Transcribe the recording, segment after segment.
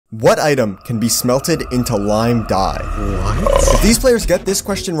What item can be smelted into lime dye? What? If these players get this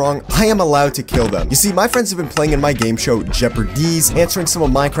question wrong, I am allowed to kill them. You see, my friends have been playing in my game show, Jeopardy's, answering some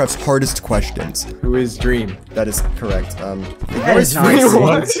of Minecraft's hardest questions. Who is Dream? That is correct. That is not Dream.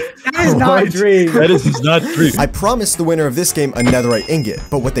 What? That is not Dream. That is not Dream. I promised the winner of this game a netherite ingot,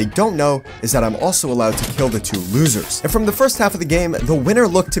 but what they don't know is that I'm also allowed to kill the two losers. And from the first half of the game, the winner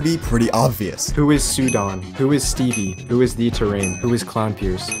looked to be pretty obvious. Who is Sudan? Who is Stevie? Who is TheTerrain? Who is Clown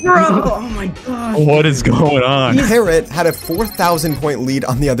Pierce? Bro, oh my god. What is going on? Parrot had a 4,000 point lead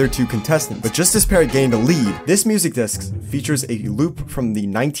on the other two contestants, but just as Parrot gained a lead, this music disc features a loop from the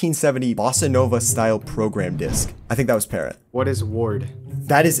 1970 Bossa Nova style program disc. I think that was Parrot. What is Ward?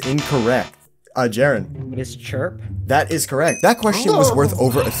 That is incorrect. Jaren. What is Chirp? That is correct. That question was worth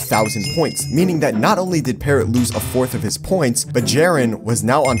over 1,000 points, meaning that not only did Parrot lose 1/4 of his points, but Jaren was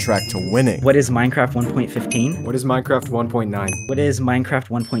now on track to winning. What is Minecraft 1.15? What is Minecraft 1.9? What is Minecraft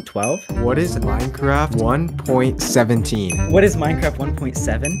 1.12? What is Minecraft 1.17? What is Minecraft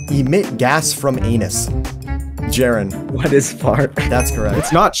 1.7? Emit gas from anus. Jaren. What is fart? That's correct.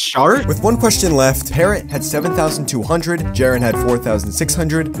 It's not shark? With one question left, Parrot had 7,200, Jaren had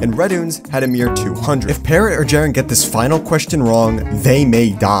 4,600, and Redunes had a mere 200. If Parrot or Jaren get this final question wrong, they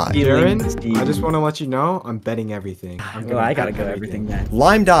may die. Jaren, I just want to let you know, I'm betting everything. I gotta go everything then.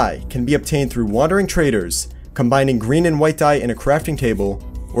 Lime dye can be obtained through wandering traders, combining green and white dye in a crafting table,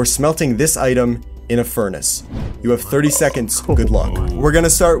 or smelting this item in a furnace. You have 30 seconds. Good luck. We're gonna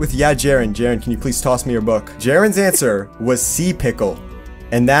start with Jaren. Jaren, can you please toss me your book? Jaren's answer was sea pickle,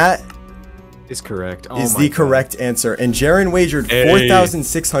 and that is correct. Is the correct answer. And Jaren wagered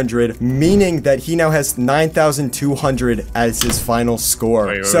 4,600, meaning that he now has 9,200 as his final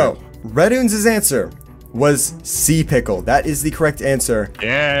score. So, Redunes' answer was sea pickle. That is the correct answer.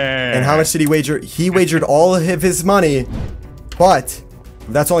 Yeah. And how much did he wager? He wagered all of his money, but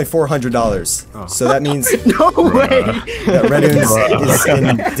that's only $400. So that means no way that Redunes is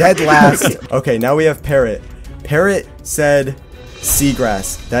in dead last. Okay, now we have Parrot. Parrot said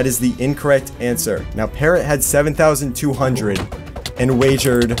seagrass. That is the incorrect answer. Now Parrot had 7,200 and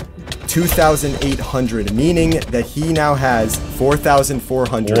wagered 2,800, meaning that he now has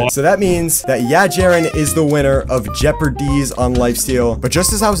 4,400. So that means that Jaren is the winner of Jeopardy's on LifeSteal. But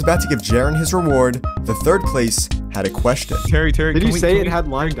just as I was about to give Jaren his reward, the third place had a question. Terry, did you say it had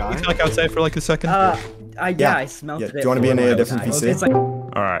lime dye? Can we talk outside for like a second? Yeah, I smelled it. Do you want to be in a different PC?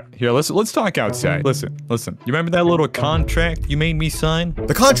 All right, here, let's talk outside. Listen. You remember that little contract you made me sign?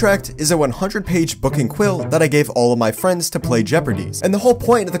 The contract is a 100-page book and quill that I gave all of my friends to play Jeopardy's. And the whole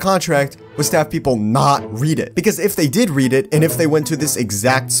point of the contract was to have people not read it. Because if they did read it, and if they went to this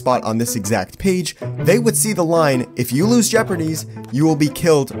exact spot on this exact page, they would see the line, if you lose Jeopardy's, you will be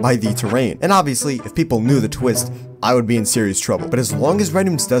killed by TheTerrain. And obviously, if people knew the twist, I would be in serious trouble. But as long as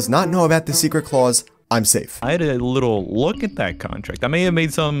Redunes does not know about the secret clause, I'm safe. I had a little look at that contract. I may have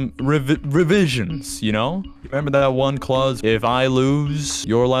made some revisions, you know? Remember that one clause, if I lose,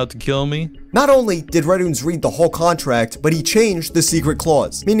 you're allowed to kill me? Not only did Redunes read the whole contract, but he changed the secret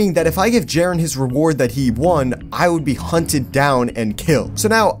clause, meaning that if I give Jaren his reward that he won, I would be hunted down and killed. So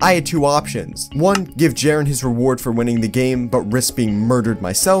now I had two options. One, give Jaren his reward for winning the game, but risk being murdered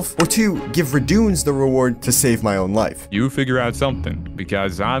myself, or two, give Redunes the reward to save my own life. You figure out something,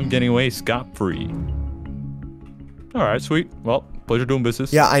 because I'm getting away scot-free. All right, sweet. Well, pleasure doing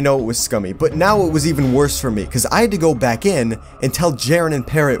business. Yeah, I know it was scummy, but now it was even worse for me, because I had to go back in and tell Jaren and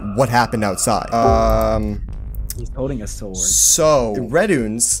Parrot what happened outside. He's holding a sword. So,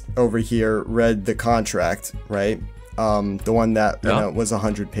 Redunes over here read the contract, right? The one that was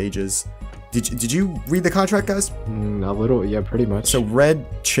 100 pages. Did you read the contract, guys? A little, yeah, pretty much. So, Red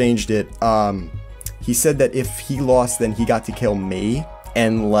changed it. He said that if he lost, then he got to kill me,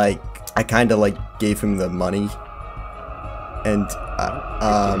 and, like, I kind of, like, gave him the money. And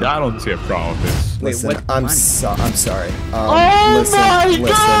I don't see a problem with this. Listen, Wait, I'm sorry.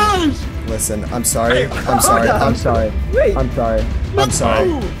 Listen, I'm sorry. I'm sorry. Wait. I'm sorry,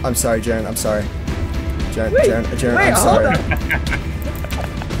 Jaren. I'm sorry. Jaren, I'm sorry.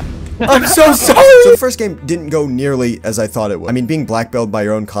 I'm so sorry. So the first game didn't go nearly as I thought it would. I mean, being blackballed by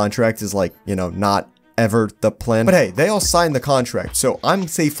your own contract is like, you know, not ever the plan. But hey, they all signed the contract, so I'm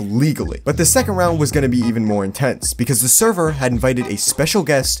safe legally. But the second round was going to be even more intense because the server had invited a special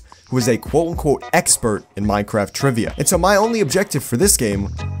guest who was a quote-unquote expert in Minecraft trivia. And so my only objective for this game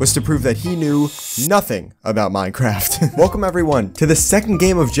was to prove that he knew nothing about Minecraft. Welcome everyone to the second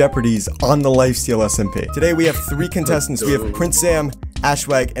game of Jeopardy's on the LifeSteal SMP. Today we have 3 contestants. We have Prince Sam,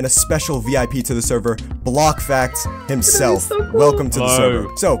 Ashwag, and a special VIP to the server, BlockFacts himself. So cool. Welcome to the Hello.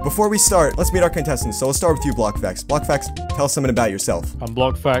 server. So, before we start, let's meet our contestants. So, let's start with you, BlockFacts. BlockFacts, tell us something about yourself. I'm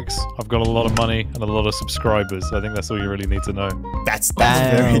BlockFacts. I've got a lot of money and a lot of subscribers. I think that's all you really need to know. That's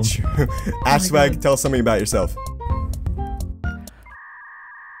very true. Ashwag, tell us something about yourself.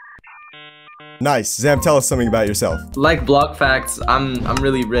 Nice. Zam, tell us something about yourself. Like BlockFacts, I'm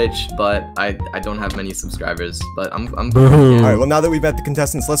really rich, but I don't have many subscribers. But I'm All right, well, now that we've met the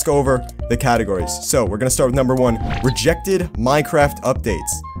contestants, let's go over the categories. So, we're gonna start with number 1, rejected Minecraft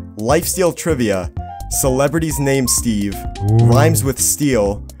updates, LifeSteal trivia, celebrities named Steve, rhymes with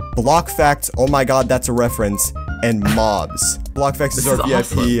steel, BlockFacts, oh my god, that's a reference, and mobs. BlockFacts is our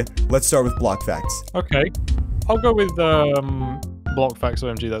VIP. Let's start with BlockFacts. Okay, I'll go with BlockFacts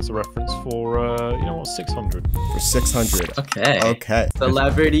OMG. That's a reference for you know what, 600. For 600. Okay. Okay.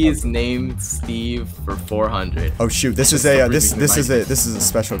 Celebrities named Steve for 400. Oh shoot, this is a this is a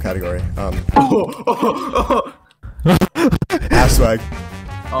special category. Ashwag.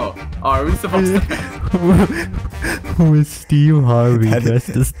 Oh, are we supposed to? Who is Steve Harvey? That's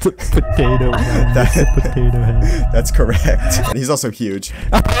just potato man. Potato head. That's correct. And he's also huge.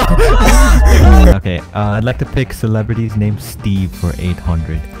 Okay, I'd like to pick celebrities named Steve for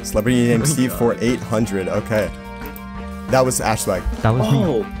 800. Celebrity named Steve for 800. Okay. That was Ashwag. That was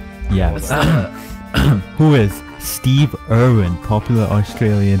Oh, me. Yeah. Who is Steve Irwin, popular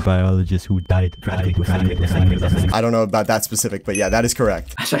Australian biologist who died? I don't know about that specific, but yeah, that is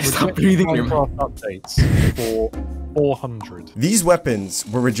correct. should I stop breathing in your mouth? Minecraft updates for 400. These weapons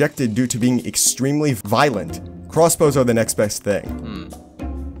were rejected due to being extremely violent. Crossbows are the next best thing.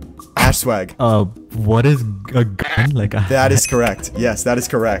 Ashwag. What is a gun? Like a That is correct. Yes, that is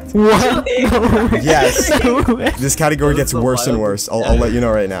correct. What? Yes. This category gets worse and worse. I'll let you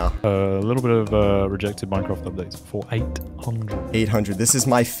know right now. A little bit of rejected Minecraft updates for 800. 800. This is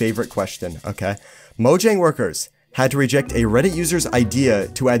my favorite question, okay? Mojang workers had to reject a Reddit user's idea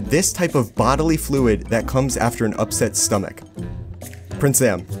to add this type of bodily fluid that comes after an upset stomach. Prince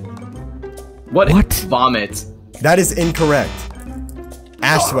Sam. What? What? Vomit. That is incorrect.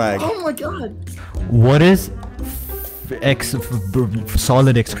 Ashwag. Oh my god. What is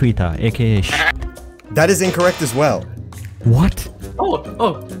solid excreta, aka That is incorrect as well. What? Oh.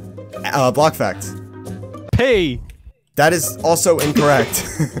 BlockFacts. Hey! That is also incorrect.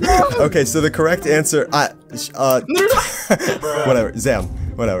 Okay, so the correct answer, whatever, Zam,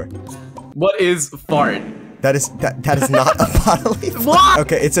 whatever. What is fart? That is not a bodily fluid. What?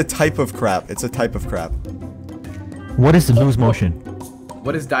 Okay, it's a type of crap. It's a type of crap. What is loose motion?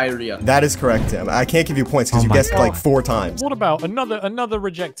 What is diarrhea? That is correct, Tim. I can't give you points because Oh you my guessed God. like 4 times. What about another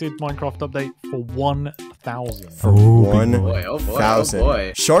rejected Minecraft update for 1,000? Oh, 1,000. Oh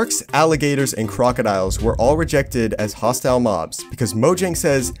boy. Sharks, alligators, and crocodiles were all rejected as hostile mobs because Mojang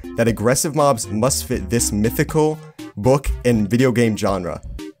says that aggressive mobs must fit this mythical book and video game genre.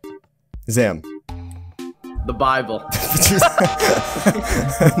 Zam. The Bible. No,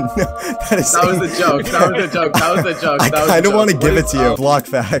 that is That was a joke. That was a joke. That was a joke. I That was a kind of joke. want to give What it is- to you.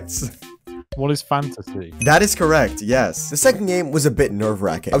 BlockFacts. What is fantasy? That is correct, yes. The second game was a bit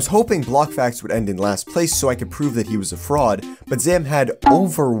nerve-wracking. I was hoping BlockFacts would end in last place so I could prove that he was a fraud, but Zam had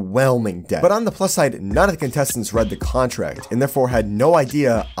overwhelming debt. But on the plus side, none of the contestants read the contract, and therefore had no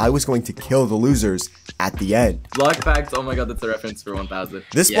idea I was going to kill the losers at the end. BlockFacts. Oh my god, that's a reference for 1,000.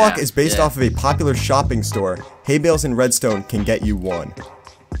 This block is based off of a popular shopping store. Hay bales and redstone can get you 1.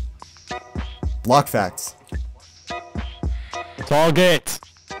 BlockFacts. Target!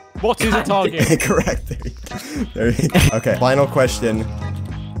 What is a target? Correct. There you go. Okay, final question.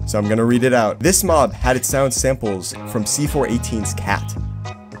 So I'm gonna read it out. This mob had its sound samples from C418's Cat.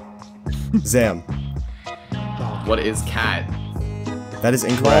 Zam. What is cat? That is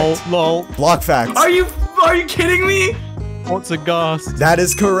incorrect. Lol. BlockFacts. Are you kidding me? What's a ghast? That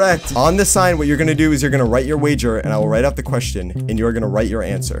is correct. On the sign, what you're gonna do is you're gonna write your wager, and I will write out the question, and you're gonna write your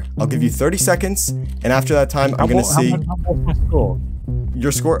answer. I'll give you 30 seconds, and after that time, I'm gonna see What's my score?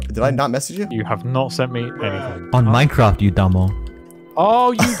 your score. Did I not message you? You have not sent me anything. On Minecraft, you dumbo.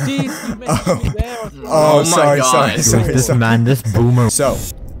 Oh, you did. You messaged me there. Oh, my sorry, God. This man, this boomer. So,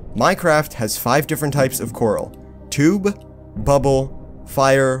 Minecraft has 5 different types of coral. Tube, bubble,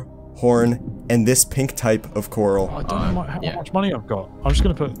 fire, horn, and this pink type of coral. I don't know how yeah. much money I've got. I'm just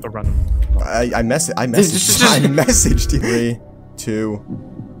gonna put a random. I messaged you. 3, 2,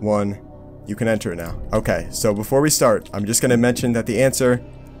 1. You can enter it now. Okay, so before we start, I'm just gonna mention that the answer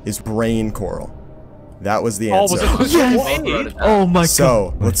is brain coral. That was the answer. Oh, was it? Yes! Oh my god.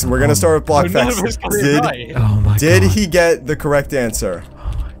 So, we're gonna start with None of us BlockFacts. got it right. Oh my god. Did he get the correct answer?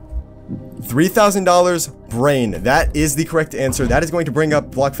 $3,000 brain. That is the correct answer. That is going to bring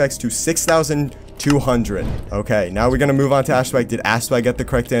up BlockFX to 6,200. Okay, now we're gonna move on to Ashwag. Did Ashwag get the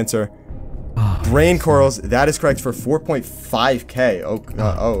correct answer? Brain corals. That is correct for 4.5K.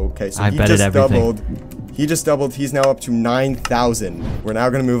 Okay. So he just doubled. He just doubled. He's now up to 9,000. We're now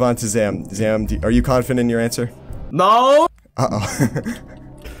gonna move on to Zam. Zam, are you confident in your answer? No.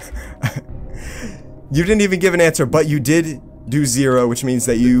 You didn't even give an answer, but you did do 0, which means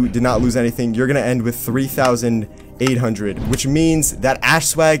that you did not lose anything. You're gonna end with 3,800, which means that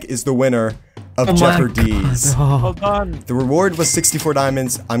Ashwag is the winner of Jeopardy's. Well done. The reward was 64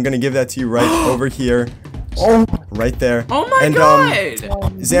 diamonds. I'm gonna give that to you right over here. Right there. Oh my god!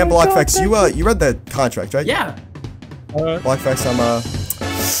 Zam, BlockFX, you read the contract, right? Yeah. BlockFX,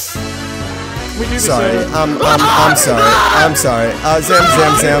 We do sorry. this, I'm sorry.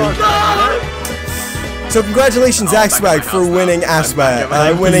 Zam. So congratulations, Axwag, for winning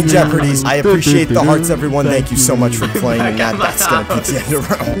winning Jeopardy's. I appreciate the hearts, everyone. Thank you so much for playing, and that's gonna be the end of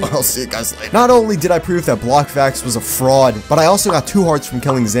the round. I'll see you guys later. Not only did I prove that BlockFax was a fraud, but I also got 2 hearts from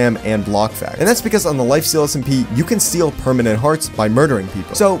killing Zam and BlockFax. And that's because on the LifeSteal SMP, you can steal permanent hearts by murdering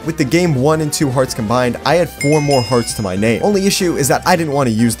people. So with the game 1 and 2 hearts combined, I had 4 more hearts to my name. Only issue is that I didn't want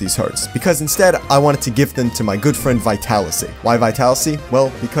to use these hearts, because instead I wanted to give them to my good friend Vitalacy. Why Vitalacy?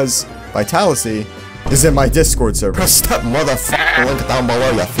 Well, because Vitalacy is in my Discord server. Press that motherfucker link down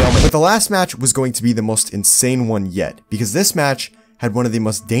below, you feel me? But the last match was going to be the most insane one yet, because this match had one of the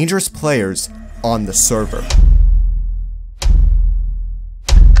most dangerous players on the server.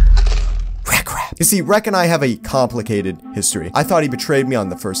 You see, Rek and I have a complicated history. I thought he betrayed me on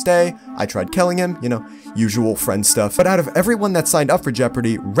the first day. I tried killing him, you know, usual friend stuff. But out of everyone that signed up for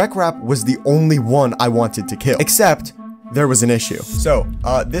Jeopardy, RekRap was the only one I wanted to kill. Except there was an issue. So,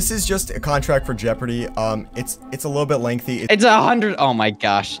 this is just a contract for Jeopardy. It's a little bit lengthy. It's 100. Oh my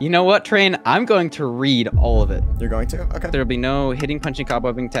gosh. You know what, Train? I'm going to read all of it. You're going to? Okay. There'll be no hitting, punching,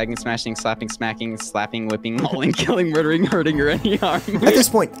 cobwebbing, tagging, smashing, slapping, smacking, slapping, whipping, mauling, killing, murdering, hurting, or any harm. At this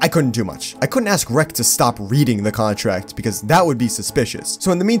point, I couldn't do much. I couldn't ask Rek to stop reading the contract because that would be suspicious.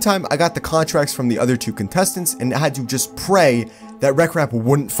 So in the meantime, I got the contracts from the other 2 contestants and I had to just pray that RekRap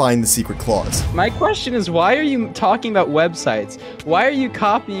wouldn't find the secret clause. My question is, why are you talking about websites? Why are you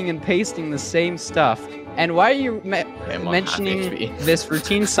copying and pasting the same stuff? And why are you mentioning this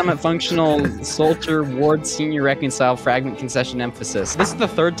routine summit functional Soldier Ward Senior Reconcile Fragment Concession Emphasis? This is the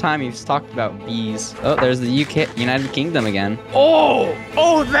 3rd time you've talked about bees. Oh, there's the United Kingdom again. Oh,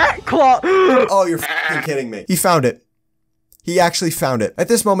 that claw. Oh, you're f***ing kidding me. He found it. He actually found it. At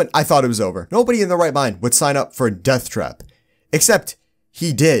this moment, I thought it was over. Nobody in their right mind would sign up for a death trap. Except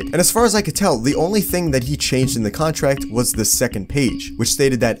he did. And as far as I could tell, the only thing that he changed in the contract was the 2nd page, which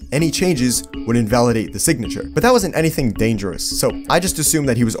stated that any changes would invalidate the signature. But that wasn't anything dangerous, so I just assumed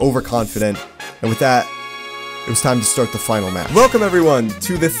that he was overconfident, and with that, it was time to start the final match. Welcome everyone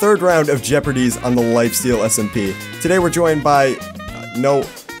to the 3rd round of Jeopardy's on the LifeSteal SMP. Today we're joined by,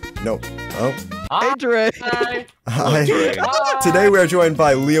 Hey, Dre. Hi. Today we are joined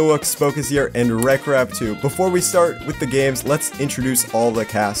by Leowook, Spocus here, and RekRap 2. Before we start with the games, let's introduce all the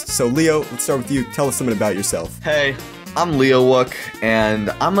cast. So Leo, let's start with you. Tell us something about yourself. Hey, I'm Leowook,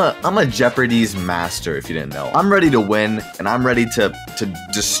 and I'm a Jeopardy's master, if you didn't know. I'm ready to win, and I'm ready to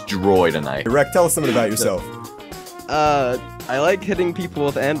destroy tonight. Rek, tell us something about yourself. I like hitting people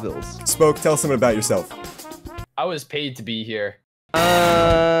with anvils. Spoke, tell us something about yourself. I was paid to be here.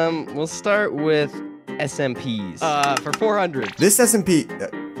 We'll start with SMPs. For 400. This SMP,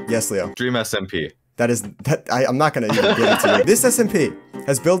 yes, Leo. Dream SMP. I'm not gonna even give it to you. This SMP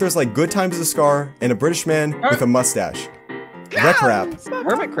has builders like Good Times the Scar and a British man with a mustache. RekRap.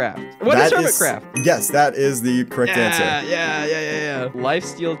 HermitCraft. What is HermitCraft? Yes, that is the correct answer. Yeah.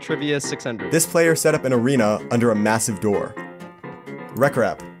 LifeSteal Trivia 600. This player set up an arena under a massive door.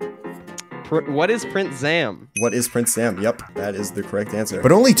 RekRap. What is Prince Zam? What is Prince Zam? Yep, that is the correct answer.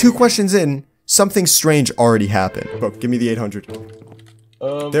 But only 2 questions in, something strange already happened. Bro, give me the 800.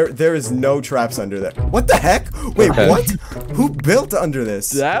 There is no traps under there. What the heck? Wait, what? Who built under this?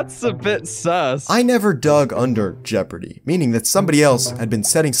 That's a bit sus. I never dug under Jeopardy, meaning that somebody else had been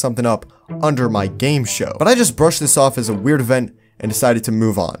setting something up under my game show. But I just brushed this off as a weird event and decided to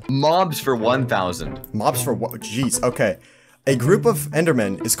move on. Mobs for 1,000. Mobs for what? Jeez, okay. A group of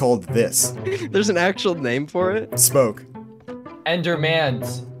Endermen is called this. There's an actual name for it? Spoke.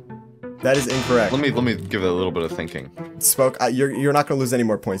 Endermans. That is incorrect. Let me give it a little bit of thinking. Spoke. You're not gonna lose any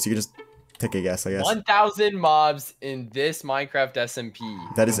more points. You can just take a guess, I guess. 1,000 mobs in this Minecraft SMP.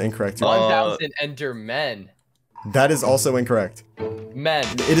 That is incorrect. 1,000 Endermen. That is also incorrect. Men.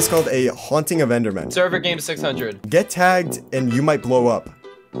 It is called a haunting of Endermen. Server game 600. Get tagged and you might blow up.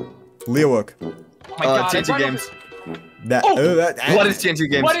 Leowook. Oh my God, TNT Games. What is TNT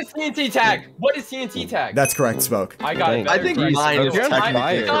Games? What is TNT tag? What is TNT tag? That's correct, Spoke. I got it. I think mine is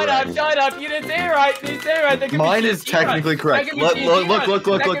technically Shut up, shut up. You didn't say it right. You didn't say it right. That could Mine be is TNT technically run. correct. That could be TNT Look.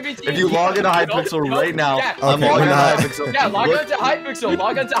 run. If you log into Hypixel right now, I'm Okay, logging we're into not. Hypixel. Yeah, log on to Hypixel.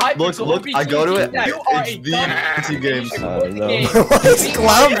 Log on to Hypixel. Look, I go to it. You are It's a the dumb TNT Games. no. What is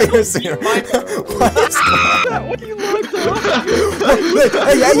Clownbears here? What are you looked up?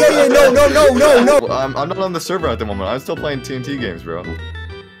 Hey, no. I'm not on the server at the moment. I'm still playing TNT Games, bro.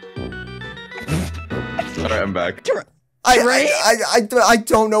 Alright, I'm back. I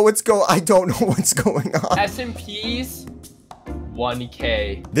don't know what's going on. SMPs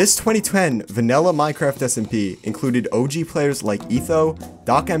 1K. This 2010 vanilla Minecraft SMP included OG players like Etho,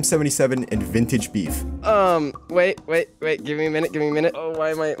 DocM77, and Vintage Beef. Wait, give me a minute. Oh, why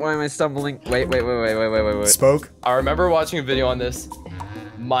am I stumbling? Wait. Spoke? I remember watching a video on this.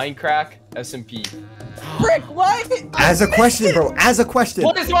 Minecraft SMP. Frick, what? As a question, bro. As a question.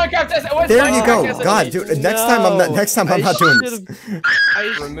 What is Minecraft SMP? There you go. God, dude. Next time I'm not doing this.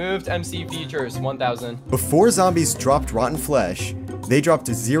 I removed MC features 1000. Before zombies dropped rotten flesh, they dropped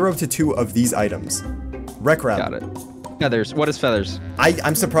 0 to 2 of these items. Rec wrap. Got it. Feathers. What is feathers?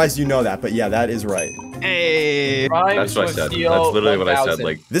 I'm surprised you know that, but yeah, that is right. Hey. That's what I said. That's literally what I said.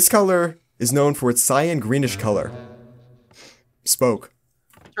 Like, this color is known for its cyan greenish color. Spoke.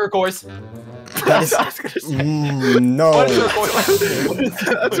 Turquoise. That is no. What is turquoise?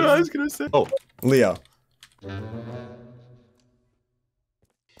 that's what I was gonna say. Oh, Leo.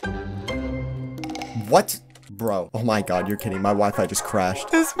 What? Bro. Oh my god, you're kidding. My Wi-Fi just crashed.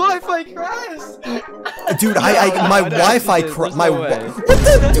 This Wi-Fi crashed. Dude, my Wi-Fi crashed. What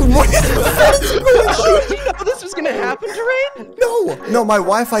the? Dude, what is Oh, did you know this was gonna happen, Terrain? No, my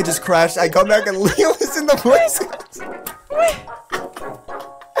Wi-Fi just crashed. I come back and Leo is in the voice.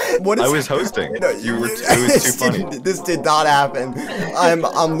 What is I was hosting. No, it was too funny. This did not happen.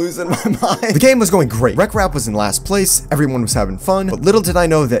 I'm losing my mind. The game was going great. Rec Rap was in last place. Everyone was having fun. But little did I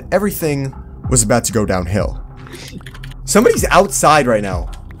know that everything was about to go downhill. Somebody's outside right now.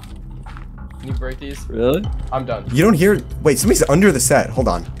 Can you break these? Really? I'm done. You don't hear? Wait, somebody's under the set. Hold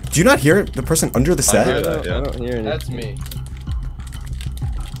on. Do you not hear the person under the set? I hear that, yeah. I don't hear anything. That's me.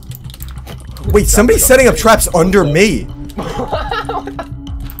 Wait, somebody's setting up traps under me.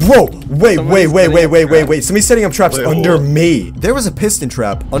 Whoa, wait. Somebody's setting up traps under me. There was a piston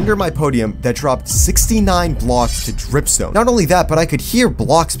trap under my podium that dropped 69 blocks to dripstone. Not only that, but I could hear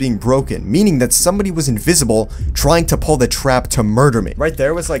blocks being broken, meaning that somebody was invisible trying to pull the trap to murder me. Right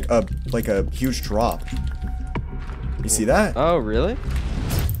there was like a huge drop. You see that? Oh, really?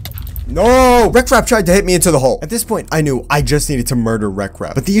 No! RecRap tried to hit me into the hole. At this point, I knew I just needed to murder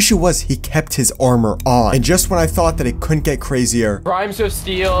RecRap. But the issue was he kept his armor on. And just when I thought that it couldn't get crazier... Rhymes of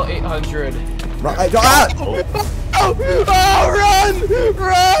Steel 800. Run!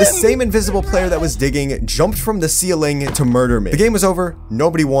 The same invisible player that was digging jumped from the ceiling to murder me. The game was over,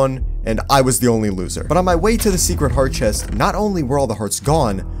 nobody won, and I was the only loser. But on my way to the secret heart chest, not only were all the hearts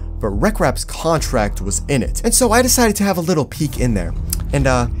gone, but RecRap's contract was in it. And so I decided to have a little peek in there. And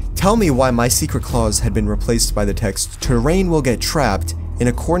tell me why my secret clause had been replaced by the text, "Terrain will get trapped in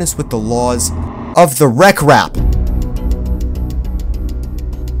accordance with the laws of the RecRap."